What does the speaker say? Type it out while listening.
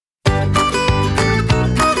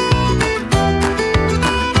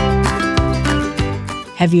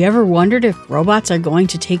Have you ever wondered if robots are going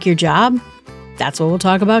to take your job? That's what we'll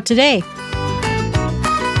talk about today.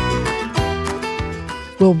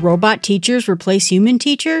 Will robot teachers replace human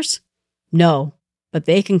teachers? No, but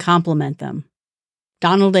they can complement them.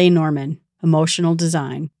 Donald A. Norman, Emotional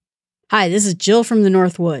Design. Hi, this is Jill from the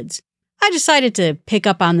North Woods. I decided to pick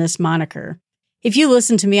up on this moniker. If you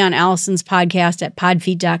listen to me on Allison's podcast at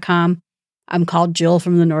podfeet.com, I'm called Jill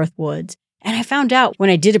from the North Woods. And I found out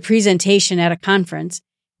when I did a presentation at a conference,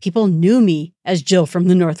 people knew me as Jill from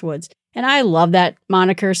the North Woods. And I love that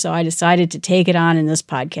moniker, so I decided to take it on in this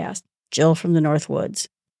podcast, Jill from the North Woods.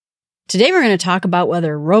 Today we're going to talk about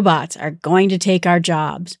whether robots are going to take our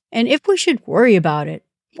jobs and if we should worry about it,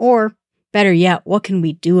 or better yet, what can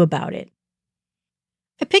we do about it?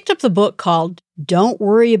 I picked up the book called Don't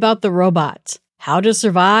Worry About the Robots: How to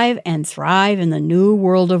Survive and Thrive in the New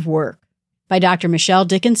World of Work by Dr. Michelle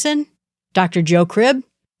Dickinson, Dr. Joe Cribb,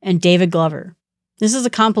 and David Glover. This is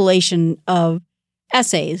a compilation of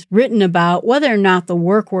essays written about whether or not the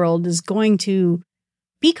work world is going to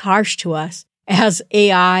be harsh to us as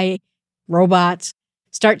AI robots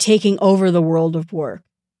start taking over the world of work.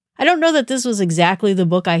 I don't know that this was exactly the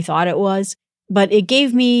book I thought it was, but it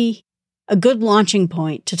gave me a good launching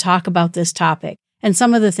point to talk about this topic and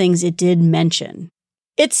some of the things it did mention.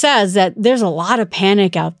 It says that there's a lot of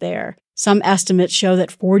panic out there. Some estimates show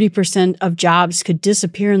that 40% of jobs could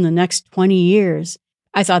disappear in the next 20 years.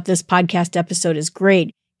 I thought this podcast episode is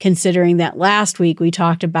great, considering that last week we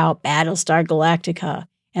talked about Battlestar Galactica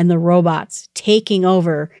and the robots taking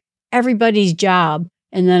over everybody's job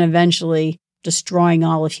and then eventually destroying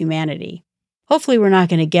all of humanity. Hopefully we're not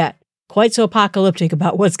going to get quite so apocalyptic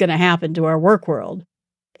about what's going to happen to our work world.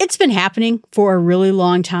 It's been happening for a really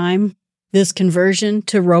long time, this conversion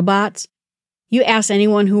to robots. You ask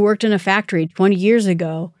anyone who worked in a factory 20 years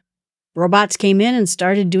ago, robots came in and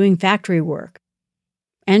started doing factory work.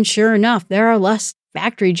 And sure enough, there are less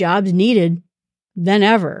factory jobs needed than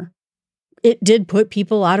ever. It did put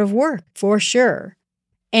people out of work, for sure.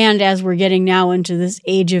 And as we're getting now into this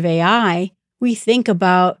age of AI, we think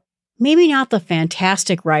about maybe not the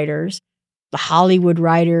fantastic writers, the Hollywood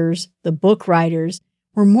writers, the book writers.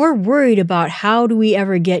 We're more worried about how do we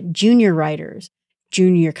ever get junior writers,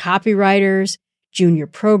 junior copywriters, junior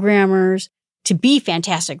programmers to be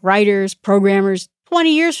fantastic writers, programmers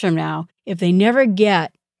 20 years from now if they never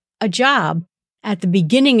get a job at the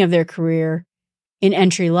beginning of their career in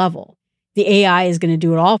entry level. The AI is going to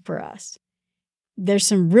do it all for us. There's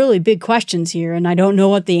some really big questions here, and I don't know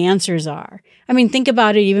what the answers are. I mean, think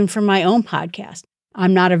about it even from my own podcast.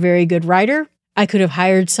 I'm not a very good writer. I could have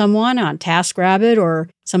hired someone on TaskRabbit or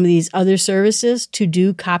some of these other services to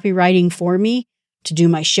do copywriting for me, to do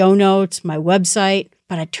my show notes, my website,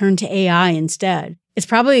 but I turned to AI instead. It's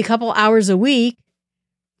probably a couple hours a week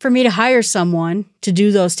for me to hire someone to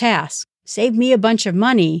do those tasks. Save me a bunch of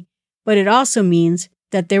money, but it also means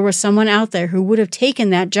that there was someone out there who would have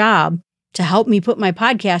taken that job to help me put my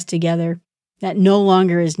podcast together that no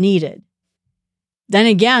longer is needed. Then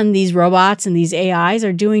again, these robots and these AIs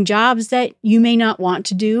are doing jobs that you may not want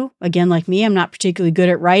to do. Again, like me, I'm not particularly good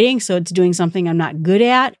at writing, so it's doing something I'm not good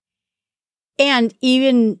at. And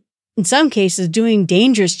even in some cases, doing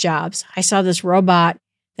dangerous jobs. I saw this robot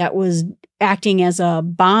that was acting as a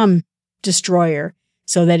bomb destroyer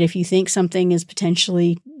so that if you think something is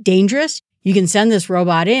potentially dangerous, you can send this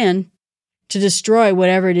robot in to destroy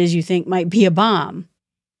whatever it is you think might be a bomb.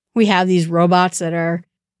 We have these robots that are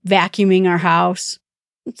vacuuming our house.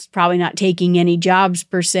 It's probably not taking any jobs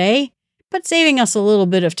per se, but saving us a little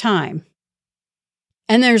bit of time.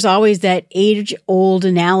 And there's always that age-old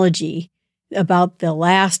analogy about the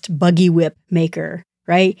last buggy whip maker,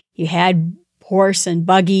 right? You had horse and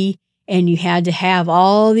buggy, and you had to have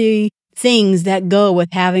all the things that go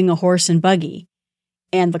with having a horse and buggy.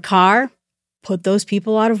 And the car put those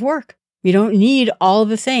people out of work. You don't need all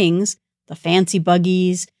the things, the fancy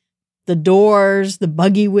buggies, the doors, the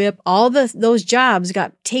buggy whip, all those jobs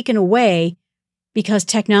got taken away because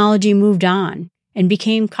technology moved on and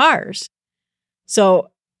became cars.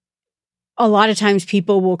 So a lot of times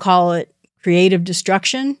people will call it creative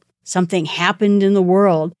destruction. Something happened in the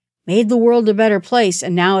world, made the world a better place,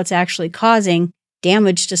 and now it's actually causing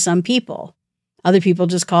damage to some people. Other people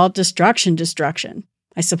just call it destruction.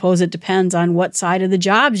 I suppose it depends on what side of the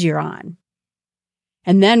jobs you're on.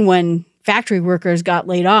 And then when factory workers got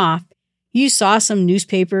laid off, you saw some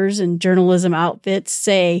newspapers and journalism outfits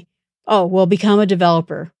say, oh, well, become a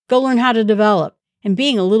developer. Go learn how to develop. And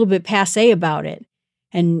being a little bit passé about it.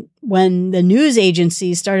 And when the news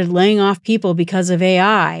agencies started laying off people because of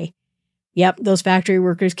AI, yep, those factory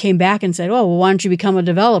workers came back and said, oh, well, why don't you become a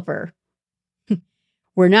developer?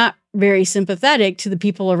 We're not very sympathetic to the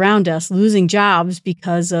people around us losing jobs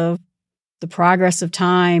because of the progress of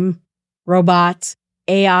time, robots,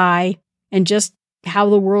 AI, and just how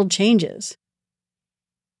the world changes.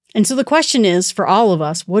 And so the question is for all of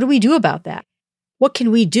us, what do we do about that? What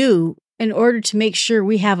can we do in order to make sure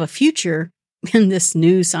we have a future in this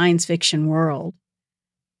new science fiction world?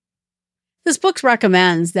 This book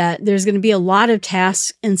recommends that there's going to be a lot of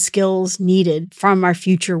tasks and skills needed from our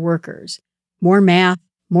future workers. More math,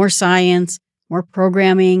 more science, more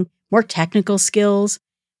programming, more technical skills,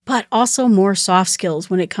 but also more soft skills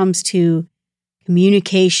when it comes to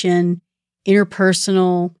communication,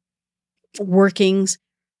 interpersonal workings.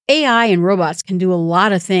 AI and robots can do a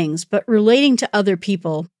lot of things, but relating to other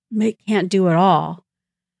people, they can't do it all.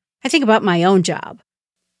 I think about my own job.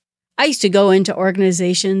 I used to go into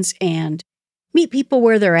organizations and meet people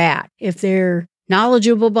where they're at. If they're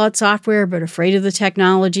knowledgeable about software but afraid of the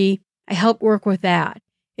technology, I helped work with that.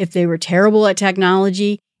 If they were terrible at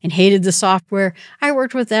technology and hated the software, I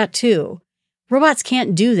worked with that too. Robots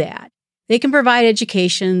can't do that. They can provide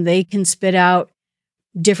education. They can spit out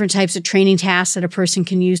different types of training tasks that a person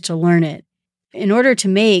can use to learn it. In order to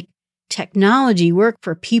make technology work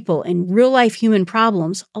for people in real-life human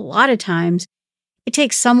problems, a lot of times it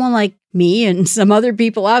takes someone like me and some other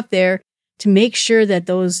people out there to make sure that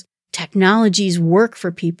those technologies work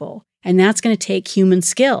for people. And that's going to take human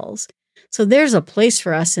skills. So there's a place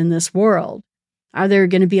for us in this world. Are there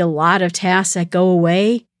going to be a lot of tasks that go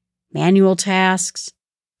away? Manual tasks,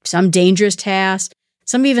 some dangerous tasks,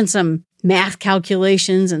 some math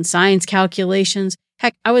calculations and science calculations.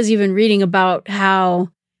 Heck, I was even reading about how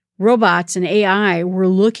robots and AI were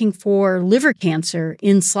looking for liver cancer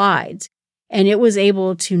in slides. And it was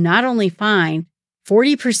able to not only find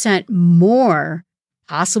 40% more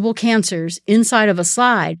possible cancers inside of a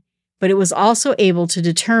slide, but it was also able to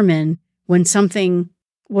determine when something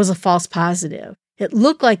was a false positive. It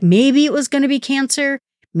looked like maybe it was going to be cancer,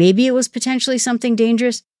 maybe it was potentially something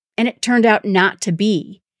dangerous, and it turned out not to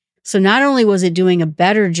be. So not only was it doing a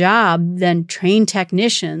better job than trained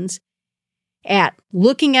technicians at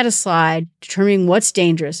looking at a slide, determining what's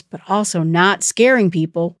dangerous, but also not scaring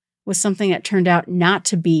people with something that turned out not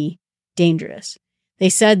to be dangerous. They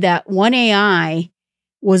said that one AI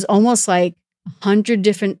was almost like 100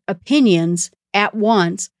 different opinions at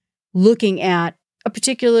once, looking at a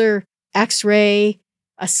particular X-ray,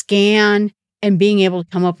 a scan, and being able to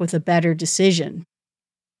come up with a better decision.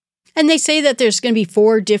 And they say that there's going to be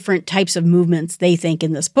 4 different types of movements, they think,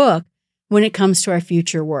 in this book when it comes to our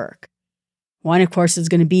future work. One, of course, is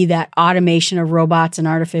going to be that automation of robots and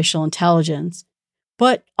artificial intelligence,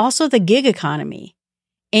 but also the gig economy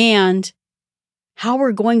and how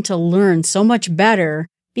we're going to learn so much better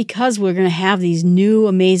because we're going to have these new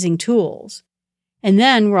amazing tools. And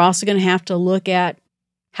then we're also going to have to look at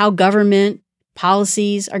how government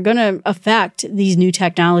policies are going to affect these new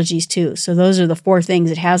technologies too. So those are the 4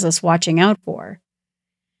 things it has us watching out for.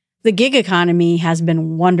 The gig economy has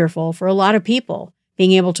been wonderful for a lot of people,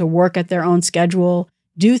 being able to work at their own schedule,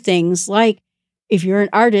 do things like if you're an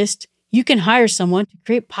artist, you can hire someone to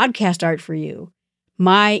create podcast art for you.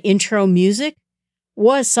 My intro music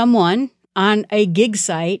was someone on a gig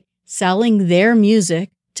site selling their music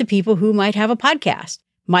to people who might have a podcast,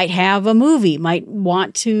 might have a movie, might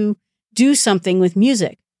want to do something with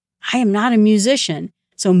music. I am not a musician,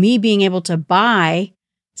 so me being able to buy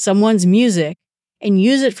someone's music and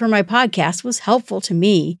use it for my podcast was helpful to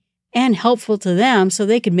me and helpful to them so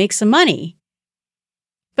they could make some money.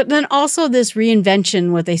 But then also this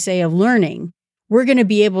reinvention, what they say, of learning. We're going to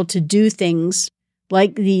be able to do things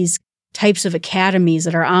like these types of academies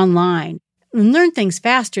that are online and learn things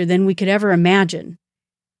faster than we could ever imagine.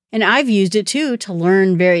 And I've used it too to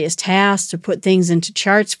learn various tasks, to put things into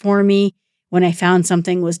charts for me. When I found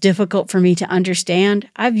something was difficult for me to understand,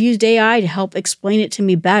 I've used AI to help explain it to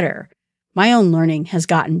me better. My own learning has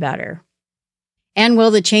gotten better. And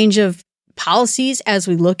will the change of policies as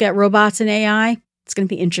we look at robots and AI, it's going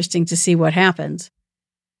to be interesting to see what happens.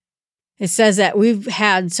 It says that we've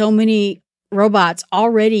had so many robots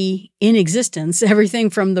already in existence, everything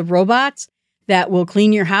from the robots that will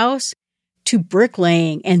clean your house to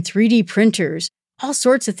bricklaying and 3D printers. All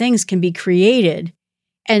sorts of things can be created,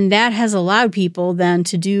 and that has allowed people then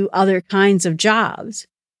to do other kinds of jobs.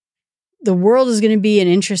 The world is going to be an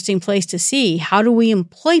interesting place to see. How do we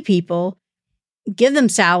employ people, give them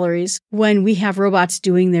salaries when we have robots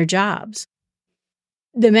doing their jobs?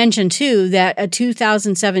 They mentioned, too, that a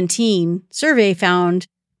 2017 survey found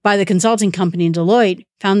by the consulting company Deloitte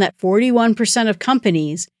found that 41% of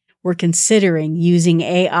companies were considering using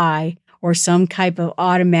AI or some type of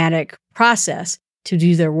automatic process to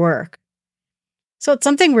do their work. So it's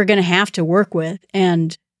something we're going to have to work with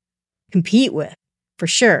and compete with, for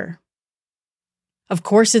sure. Of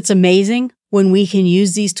course, it's amazing when we can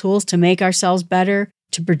use these tools to make ourselves better,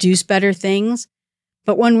 to produce better things.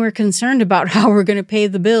 But when we're concerned about how we're going to pay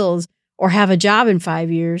the bills or have a job in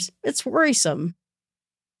 5 years, it's worrisome.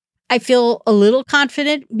 I feel a little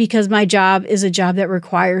confident because my job is a job that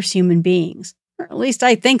requires human beings, or at least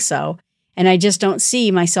I think so, and I just don't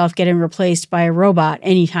see myself getting replaced by a robot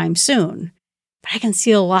anytime soon. But I can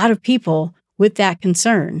see a lot of people with that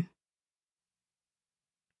concern.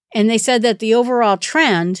 And they said that the overall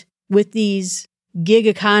trend with these gig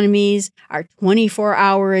economies, our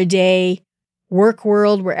 24-hour-a-day work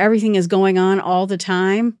world where everything is going on all the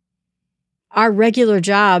time, our regular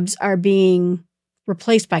jobs are being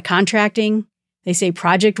replaced by contracting. They say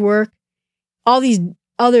project work, all these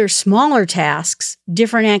other smaller tasks,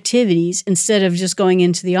 different activities, instead of just going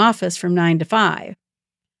into the office from 9 to 5.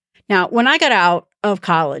 Now, when I got out of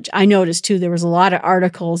college, I noticed too, there was a lot of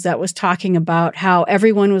articles that was talking about how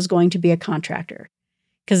everyone was going to be a contractor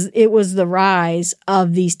because it was the rise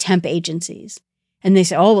of these temp agencies. And they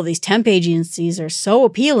say, oh, well, these temp agencies are so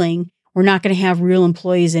appealing, we're not going to have real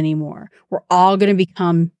employees anymore. We're all going to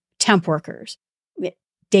become temp workers,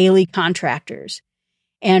 daily contractors,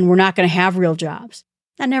 and we're not going to have real jobs.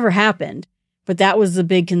 That never happened. But that was the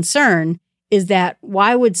big concern, is that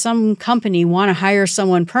why would some company want to hire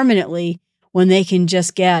someone permanently when they can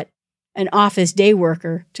just get an office day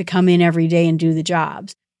worker to come in every day and do the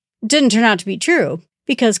jobs? It didn't turn out to be true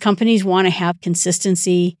because companies want to have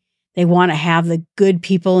consistency. They want to have the good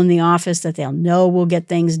people in the office that they'll know will get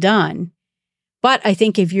things done. But I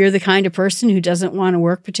think if you're the kind of person who doesn't want to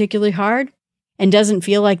work particularly hard and doesn't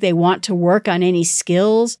feel like they want to work on any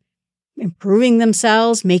skills, improving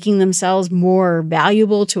themselves, making themselves more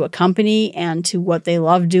valuable to a company and to what they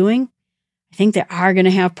love doing, I think they are going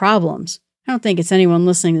to have problems. I don't think it's anyone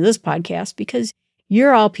listening to this podcast because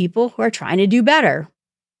you're all people who are trying to do better.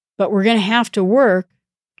 But we're going to have to work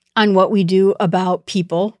on what we do about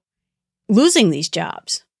people losing these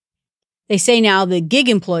jobs. They say now the gig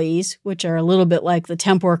employees, which are a little bit like the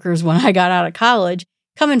temp workers when I got out of college,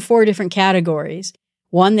 come in 4 different categories.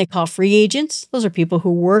 One they call free agents. Those are people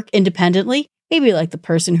who work independently, maybe like the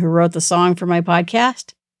person who wrote the song for my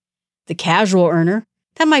podcast. The casual earner,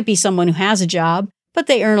 that might be someone who has a job, but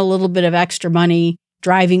they earn a little bit of extra money,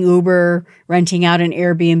 driving Uber, renting out an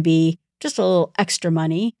Airbnb, just a little extra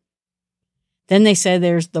money. Then they say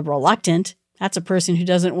there's the reluctant. That's a person who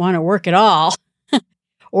doesn't want to work at all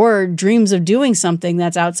or dreams of doing something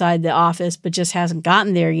that's outside the office but just hasn't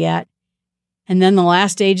gotten there yet. And then the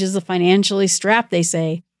last stage is the financially strapped, they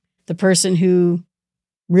say, the person who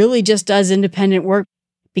really just does independent work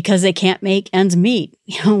because they can't make ends meet.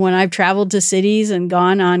 When I've traveled to cities and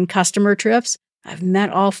gone on customer trips, I've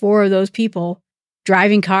met all 4 of those people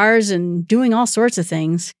driving cars and doing all sorts of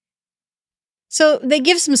things. So they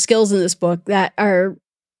give some skills in this book that are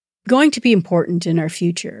going to be important in our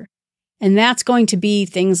future. And that's going to be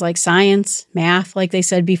things like science, math, like they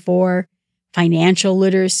said before, financial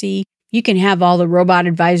literacy. You can have all the robot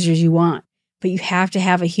advisors you want, but you have to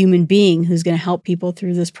have a human being who's going to help people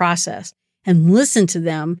through this process and listen to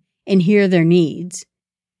them and hear their needs.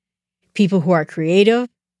 People who are creative,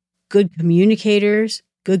 good communicators,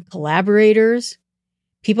 good collaborators,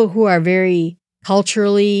 people who are very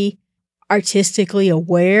culturally, artistically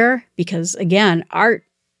aware, because again, art,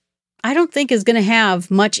 I don't think is going to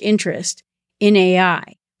have much interest in AI.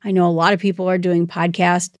 I know a lot of people are doing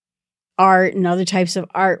podcast art and other types of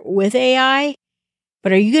art with AI,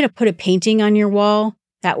 but are you going to put a painting on your wall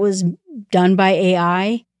that was done by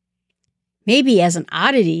AI? Maybe as an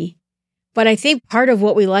oddity, but I think part of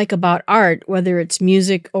what we like about art, whether it's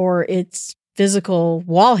music or it's physical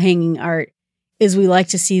wall hanging art, is we like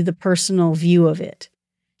to see the personal view of it.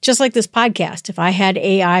 Just like this podcast, if I had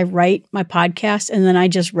AI write my podcast and then I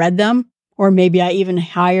just read them, or maybe I even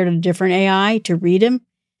hired a different AI to read them,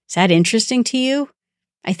 is that interesting to you?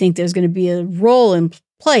 I think there's going to be a role in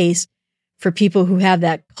place for people who have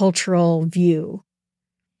that cultural view.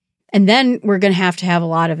 And then we're going to have a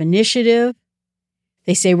lot of initiative.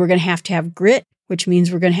 They say we're going to have grit, which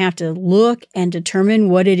means we're going to have to look and determine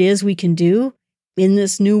what it is we can do in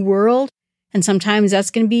this new world. And sometimes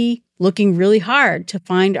that's going to be looking really hard to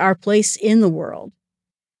find our place in the world.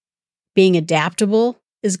 Being adaptable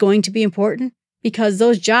is going to be important because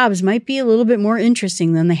those jobs might be a little bit more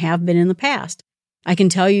interesting than they have been in the past. I can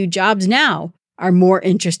tell you jobs now are more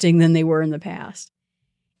interesting than they were in the past.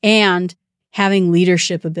 And having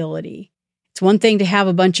leadership ability. It's one thing to have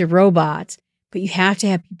a bunch of robots, but you have to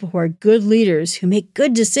have people who are good leaders who make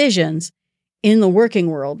good decisions in the working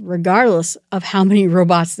world, regardless of how many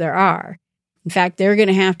robots there are. In fact, they're going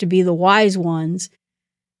to have to be the wise ones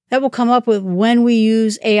that will come up with when we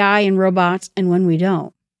use AI and robots and when we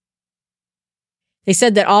don't. They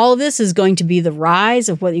said that all of this is going to be the rise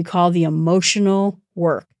of what you call the emotional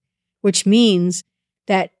work, which means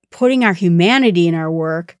that putting our humanity in our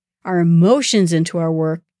work, our emotions into our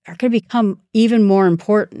work, are going to become even more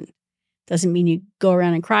important. Doesn't mean you go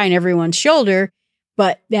around and cry on everyone's shoulder,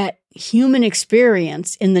 but that human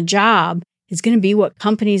experience in the job is going to be what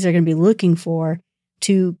companies are going to be looking for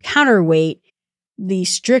to counterweight the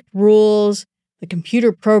strict rules, the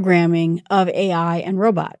computer programming of AI and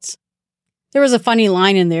robots. There was a funny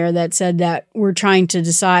line in there that said that we're trying to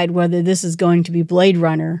decide whether this is going to be Blade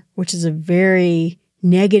Runner, which is a very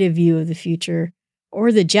negative view of the future,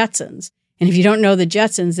 or the Jetsons. And if you don't know the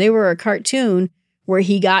Jetsons, they were a cartoon where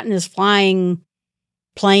he got in his flying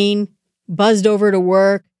plane, buzzed over to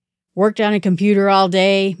work, worked on a computer all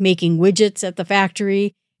day, making widgets at the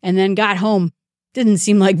factory, and then got home. Didn't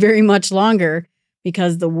seem like very much longer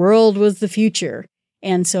because the world was the future.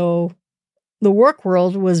 And so the work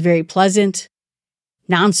world was very pleasant,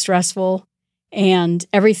 non-stressful, and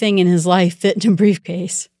everything in his life fit in a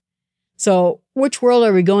briefcase. So which world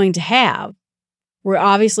are we going to have? We're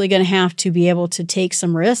obviously going to have to be able to take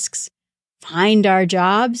some risks, find our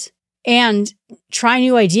jobs, and try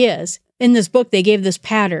new ideas. In this book, they gave this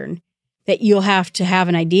pattern that you'll have to have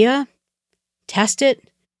an idea, test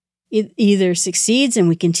it, it either succeeds and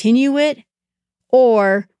we continue it,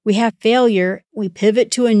 or we have failure, we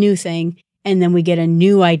pivot to a new thing, and then we get a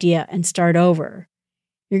new idea and start over.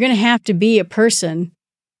 You're going to have to be a person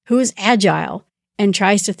who is agile and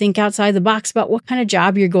tries to think outside the box about what kind of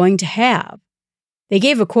job you're going to have. They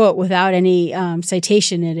gave a quote without any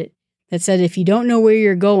citation in it that said, if you don't know where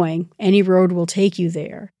you're going, any road will take you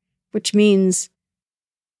there, which means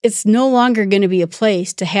it's no longer going to be a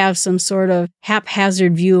place to have some sort of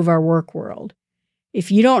haphazard view of our work world.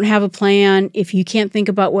 If you don't have a plan, if you can't think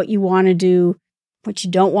about what you want to do, what you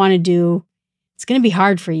don't want to do, it's going to be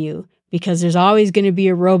hard for you because there's always going to be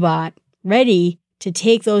a robot ready to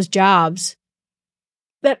take those jobs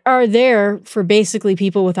that are there for basically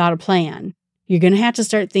people without a plan. You're going to have to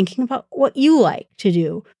start thinking about what you like to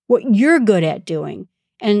do, what you're good at doing,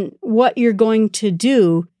 and what you're going to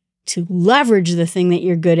do to leverage the thing that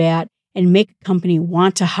you're good at and make a company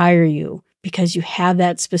want to hire you because you have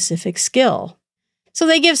that specific skill. So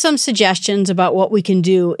they give some suggestions about what we can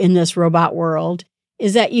do in this robot world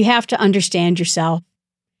is that you have to understand yourself.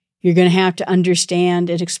 You're going to have to understand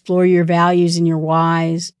and explore your values and your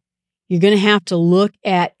whys. You're going to have to look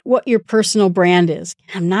at what your personal brand is.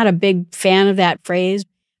 I'm not a big fan of that phrase,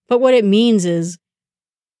 but what it means is,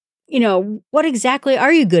 what exactly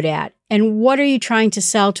are you good at? And what are you trying to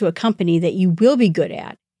sell to a company that you will be good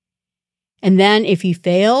at? And then if you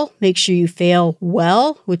fail, make sure you fail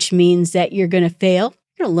well, which means that you're going to fail.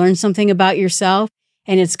 You're going to learn something about yourself,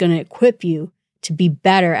 and it's going to equip you to be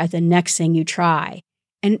better at the next thing you try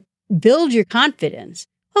and build your confidence.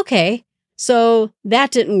 Okay, so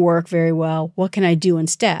that didn't work very well. What can I do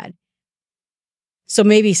instead? So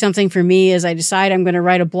maybe something for me is I decide I'm going to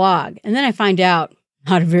write a blog, and then I find out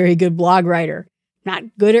I'm not a very good blog writer,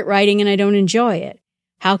 not good at writing, and I don't enjoy it.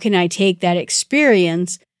 How can I take that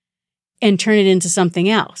experience and turn it into something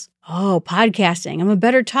else? Oh, podcasting. I'm a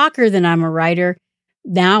better talker than I'm a writer.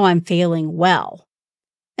 Now I'm failing well.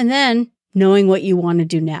 And then knowing what you want to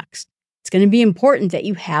do next. It's going to be important that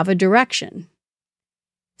you have a direction.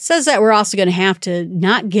 It says that we're also going to have to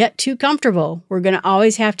not get too comfortable. We're going to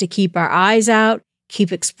always have to keep our eyes out,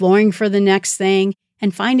 keep exploring for the next thing,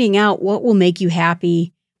 and finding out what will make you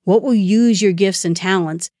happy, what will use your gifts and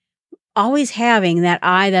talents, always having that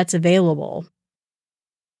eye that's available.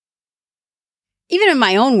 Even in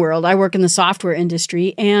my own world, I work in the software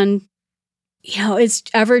industry, and, it's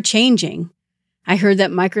ever changing. I heard that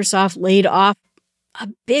Microsoft laid off a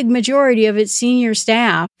big majority of its senior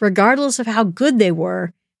staff, regardless of how good they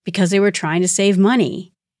were, because they were trying to save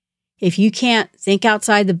money. If you can't think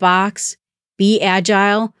outside the box, be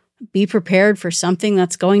agile, be prepared for something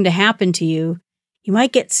that's going to happen to you, you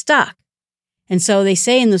might get stuck. And so they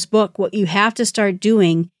say in this book, what you have to start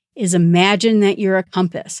doing is imagine that you're a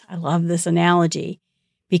compass. I love this analogy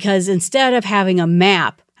because instead of having a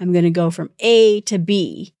map, I'm going to go from A to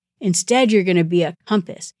B. Instead, you're going to be a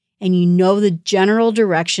compass and you know the general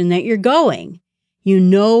direction that you're going. You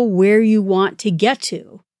know where you want to get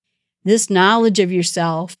to. This knowledge of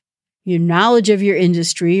yourself, your knowledge of your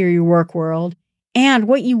industry or your work world, and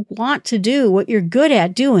what you want to do, what you're good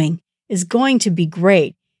at doing is going to be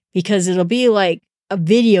great because it'll be like a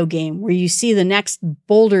video game where you see the next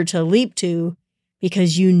boulder to leap to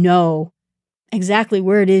because you know exactly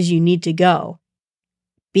where it is you need to go.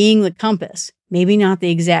 being the compass, maybe not the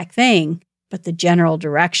exact thing, but the general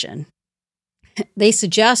direction. They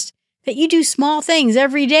suggest that you do small things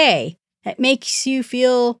every day that makes you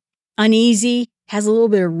feel uneasy, has a little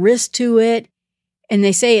bit of risk to it, and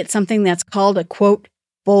they say it's something that's called a, quote,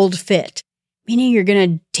 bold fit, meaning you're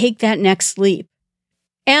going to take that next leap.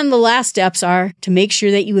 And the last steps are to make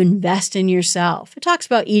sure that you invest in yourself. It talks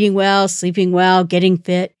about eating well, sleeping well, getting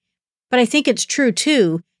fit, but I think it's true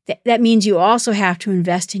too that means you also have to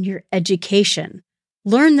invest in your education.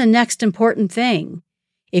 Learn the next important thing.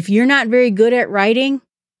 If you're not very good at writing,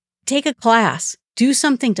 take a class. Do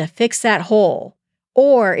something to fix that hole.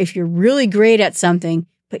 Or if you're really great at something,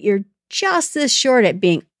 but you're just this short at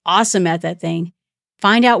being awesome at that thing,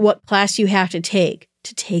 find out what class you have to take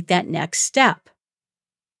that next step.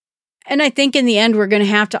 And I think in the end, we're going to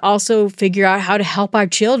have to also figure out how to help our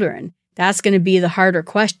children. That's going to be the harder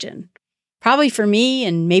question. Probably for me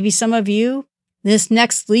and maybe some of you, this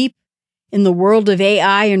next leap in the world of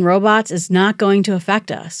AI and robots is not going to affect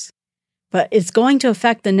us, but it's going to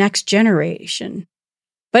affect the next generation.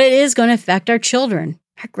 But it is going to affect our children,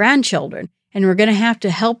 our grandchildren, and we're going to have to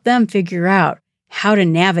help them figure out how to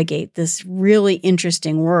navigate this really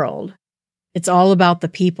interesting world. It's all about the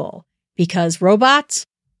people, because robots,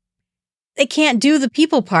 they can't do the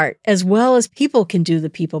people part as well as people can do the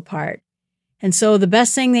people part. And so the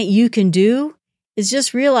best thing that you can do is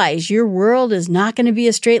just realize your world is not going to be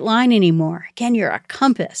a straight line anymore. Again, you're a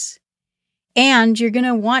compass. And you're going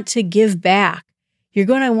to want to give back. You're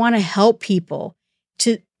going to want to help people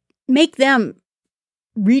to make them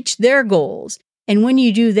reach their goals. And when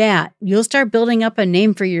you do that, you'll start building up a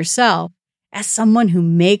name for yourself as someone who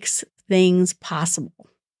makes things possible.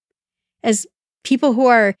 As people who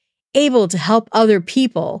are able to help other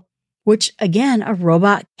people, which again, a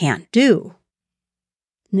robot can't do.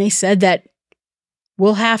 And they said that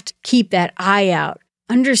we'll have to keep that eye out,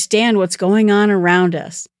 understand what's going on around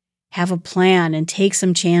us, have a plan and take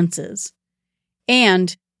some chances,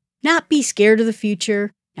 and not be scared of the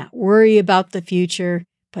future, not worry about the future,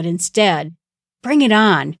 but instead bring it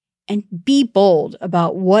on and be bold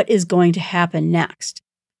about what is going to happen next.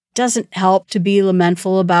 It doesn't help to be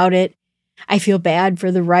lamentful about it. I feel bad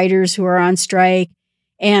for the writers who are on strike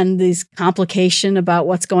and this complication about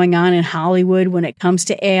what's going on in Hollywood when it comes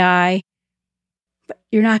to AI. But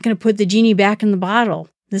you're not going to put the genie back in the bottle.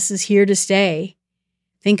 This is here to stay.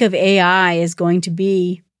 Think of AI as going to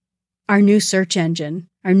be our new search engine,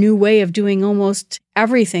 our new way of doing almost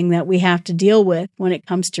everything that we have to deal with when it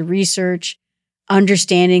comes to research,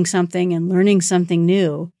 understanding something and learning something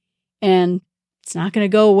new. And it's not going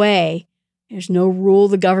to go away. There's no rule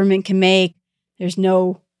the government can make. There's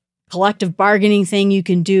no collective bargaining thing you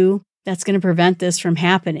can do that's going to prevent this from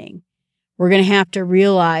happening. We're going to have to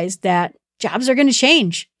realize that jobs are going to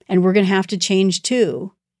change, and we're going to have to change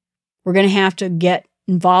too. We're going to have to get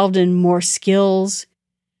involved in more skills,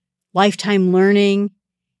 lifetime learning,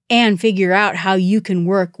 and figure out how you can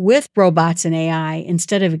work with robots and AI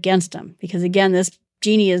instead of against them. Because again, this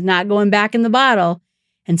genie is not going back in the bottle.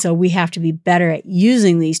 And so we have to be better at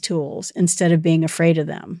using these tools instead of being afraid of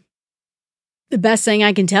them. The best thing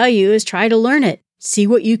I can tell you is try to learn it. See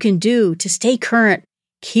what you can do to stay current.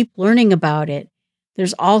 Keep learning about it.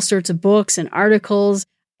 There's all sorts of books and articles.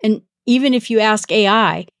 And even if you ask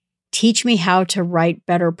AI, teach me how to write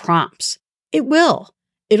better prompts. It will.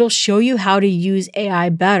 It'll show you how to use AI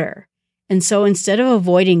better. And so instead of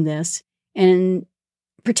avoiding this and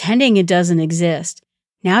pretending it doesn't exist,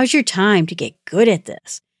 now's your time to get good at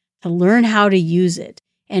this, to learn how to use it.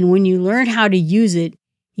 And when you learn how to use it,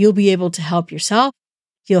 you'll be able to help yourself,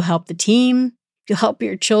 you'll help the team, you'll help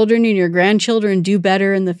your children and your grandchildren do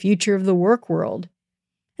better in the future of the work world.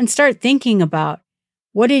 And start thinking about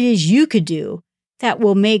what it is you could do that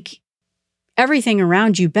will make everything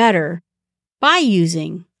around you better by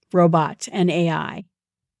using robots and AI.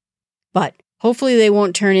 But hopefully they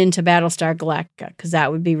won't turn into Battlestar Galactica, because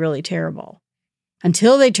that would be really terrible.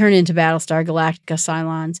 Until they turn into Battlestar Galactica,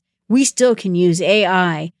 Cylons, we still can use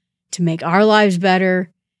AI to make our lives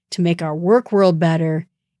better, to make our work world better,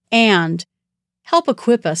 and help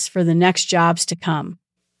equip us for the next jobs to come.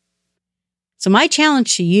 So my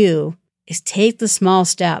challenge to you is take the small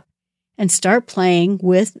step and start playing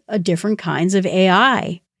with different kinds of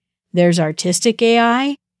AI. There's artistic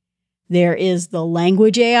AI. There is the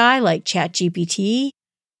language AI like ChatGPT.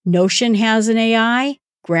 Notion has an AI.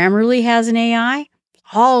 Grammarly has an AI.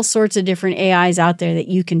 All sorts of different AIs out there that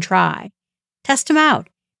you can try. Test them out.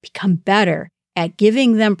 Become better at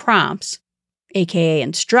giving them prompts, aka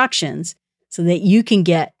instructions, so that you can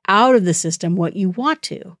get out of the system what you want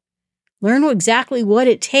to. Learn exactly what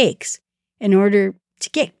it takes in order to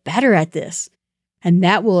get better at this. and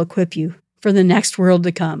that will equip you for the next world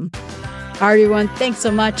to come. All right, everyone, thanks so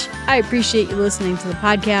much. I appreciate you listening to the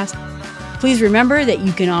podcast. Please remember that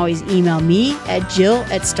you can always email me at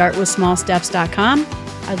jill@startwithsmallsteps.com.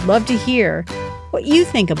 I'd love to hear what you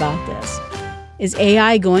think about this. Is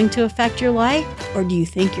AI going to affect your life, or do you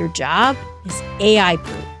think your job is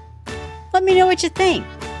AI-proof? Let me know what you think.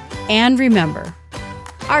 And remember,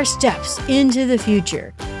 our steps into the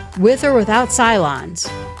future, with or without Cylons,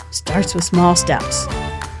 starts with small steps.